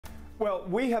Well,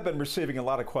 we have been receiving a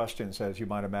lot of questions, as you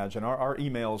might imagine. Our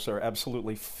emails are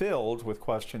absolutely filled with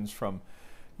questions from,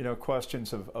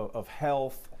 questions of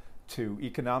health to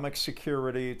economic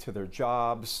security to their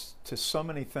jobs to so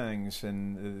many things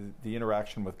in the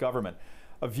interaction with government.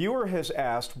 A viewer has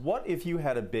asked, what if you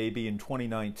had a baby in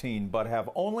 2019 but have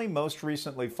only most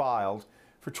recently filed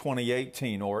for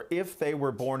 2018? Or if they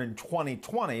were born in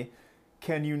 2020,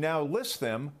 can you now list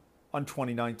them on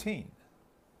 2019?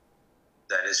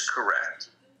 That is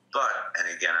correct. But,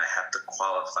 and again, I have to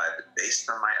qualify that based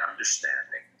on my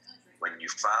understanding, when you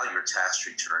file your tax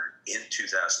return in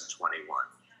 2021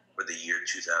 for the year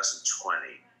 2020,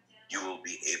 you will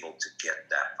be able to get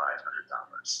that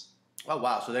 $500. Oh,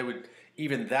 wow. So they would,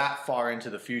 even that far into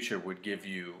the future, would give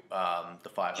you the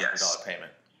 $500 Yes.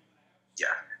 payment. Yeah.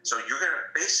 So you're going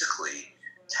to basically,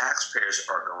 taxpayers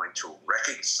are going to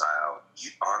reconcile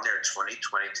on their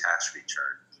 2020 tax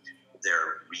return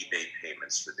their rebate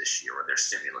payments for this year or their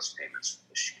stimulus payments for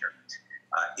this year.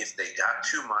 If they got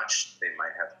too much, they'd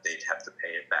have to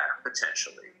pay it back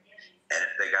potentially. And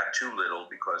if they got too little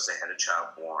because they had a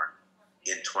child born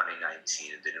in 2019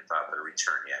 and didn't file their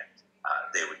return yet,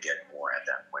 they would get more at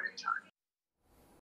that point in time.